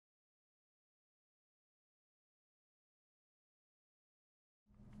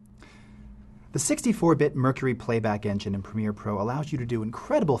The 64-bit Mercury playback engine in Premiere Pro allows you to do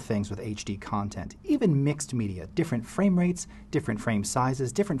incredible things with HD content. Even mixed media, different frame rates, different frame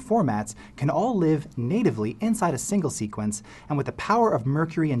sizes, different formats can all live natively inside a single sequence, and with the power of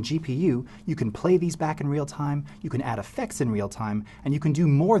Mercury and GPU, you can play these back in real time, you can add effects in real time, and you can do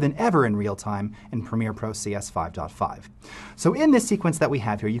more than ever in real time in Premiere Pro CS5.5. So in this sequence that we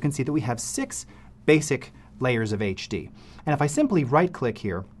have here, you can see that we have 6 basic layers of HD. And if I simply right-click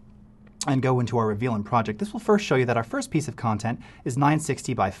here, and go into our Reveal in Project, this will first show you that our first piece of content is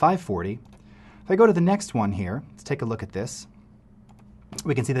 960 by 540. If I go to the next one here, let's take a look at this.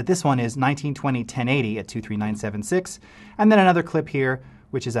 We can see that this one is 1920 1080 at 23976, and then another clip here,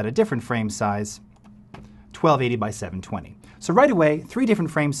 which is at a different frame size, 1280 by 720. So right away, 3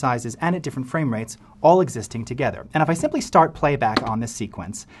 different frame sizes and at different frame rates, all existing together. And if I simply start playback on this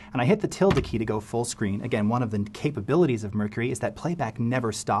sequence, and I hit the tilde key to go full screen, again, one of the capabilities of Mercury is that playback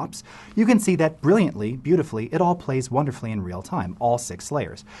never stops, you can see that brilliantly, beautifully, it all plays wonderfully in real time, all 6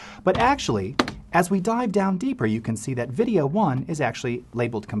 layers. But actually, as we dive down deeper, you can see that video 1 is actually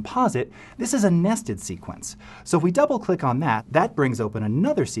labeled composite. This is a nested sequence. So if we double click on that, that brings open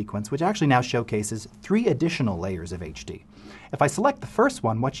another sequence which actually now showcases 3 additional layers of HD. If I select the first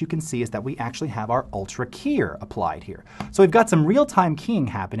one, what you can see is that we actually have our ultra keyer applied here. So we've got some real-time keying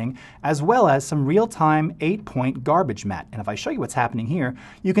happening as well as some real-time 8-point garbage matte. And if I show you what's happening here,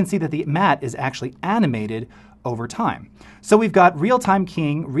 you can see that the matte is actually animated over time. So we've got real-time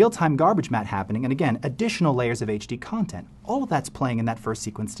keying, real-time garbage matte happening, and again, additional layers of HD content. All of that's playing in that first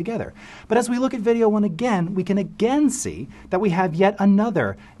sequence together. But as we look at video 1 again, we can again see that we have yet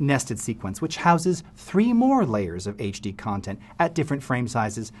another nested sequence which houses 3 more layers of HD content at different frame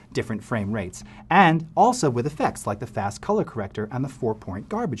sizes, different frame rates, and also with effects like the fast color corrector and the 4-point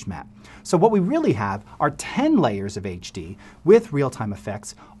garbage matte. So what we really have are 10 layers of HD with real-time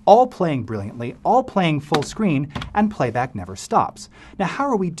effects, all playing brilliantly, all playing full screen, and playback never stops. Now how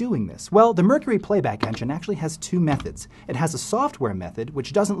are we doing this? Well, the Mercury playback engine actually has 2 methods. It has a software method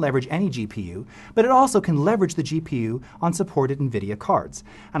which doesn't leverage any GPU, but it also can leverage the GPU on supported NVIDIA cards.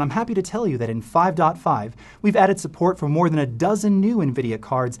 And I'm happy to tell you that in 5.5, we've added support for more than a dozen new NVIDIA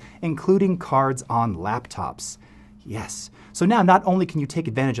cards, including cards on laptops. Yes. So now not only can you take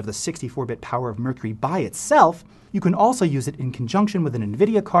advantage of the 64-bit power of Mercury by itself, you can also use it in conjunction with an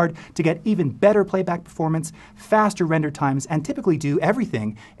NVIDIA card to get even better playback performance, faster render times, and typically do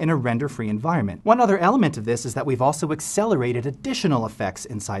everything in a render-free environment. One other element of this is that we've also accelerated additional effects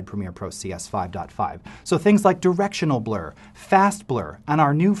inside Premiere Pro CS5.5. So things like directional blur, fast blur, and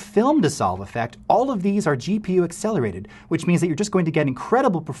our new film dissolve effect, all of these are GPU accelerated, which means that you're just going to get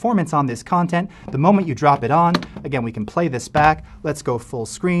incredible performance on this content the moment you drop it on. Again, we can play this back. Let's go full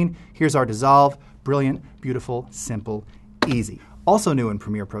screen. Here's our dissolve. Brilliant, beautiful, simple, easy. Also new in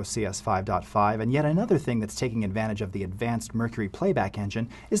Premiere Pro CS5.5, and yet another thing that's taking advantage of the advanced Mercury playback engine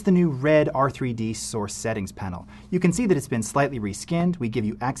is the new red R3D source settings panel. You can see that it's been slightly reskinned, we give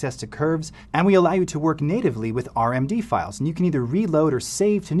you access to curves, and we allow you to work natively with RMD files, and you can either reload or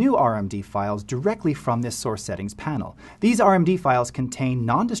save to new RMD files directly from this source settings panel. These RMD files contain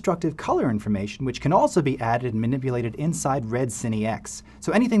non-destructive color information which can also be added and manipulated inside Red Cine X.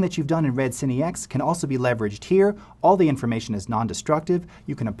 So anything that you've done in Red Cine X can also be leveraged here. All the information is non-destructive.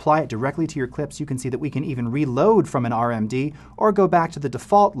 You can apply it directly to your clips. You can see that we can even reload from an RMD or go back to the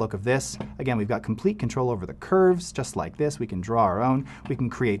default look of this. Again, we've got complete control over the curves, just like this. We can draw our own. We can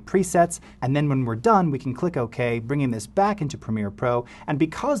create presets, and then when we're done, we can click OK, bringing this back into Premiere Pro. And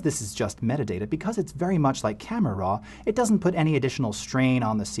because this is just metadata, because it's very much like Camera Raw, it doesn't put any additional strain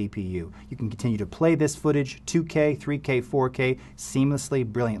on the CPU. You can continue to play this footage 2K, 3K, 4K seamlessly,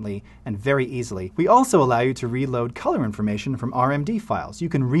 brilliantly, and very easily. We also allow you to reload color information from RMD files. You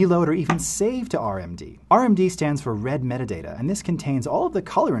can reload or even save to RMD. RMD stands for red metadata, and this contains all of the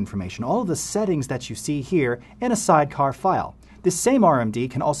color information, all of the settings that you see here in a sidecar file. This same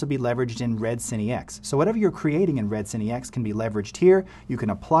RMD can also be leveraged in Red Cine X. So whatever you're creating in Red Cine X can be leveraged here. You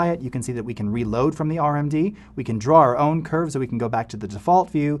can apply it. You can see that we can reload from the RMD. We can draw our own curves, so we can go back to the default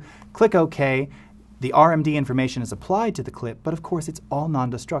view, click OK. The RMD information is applied to the clip, but of course it's all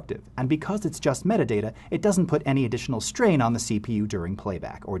non-destructive. And because it's just metadata, it doesn't put any additional strain on the CPU during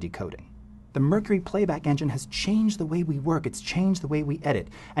playback or decoding. The Mercury playback engine has changed the way we work, it's changed the way we edit,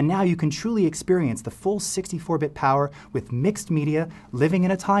 and now you can truly experience the full 64-bit power with mixed media living in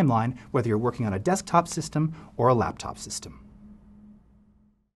a timeline, whether you're working on a desktop system or a laptop system.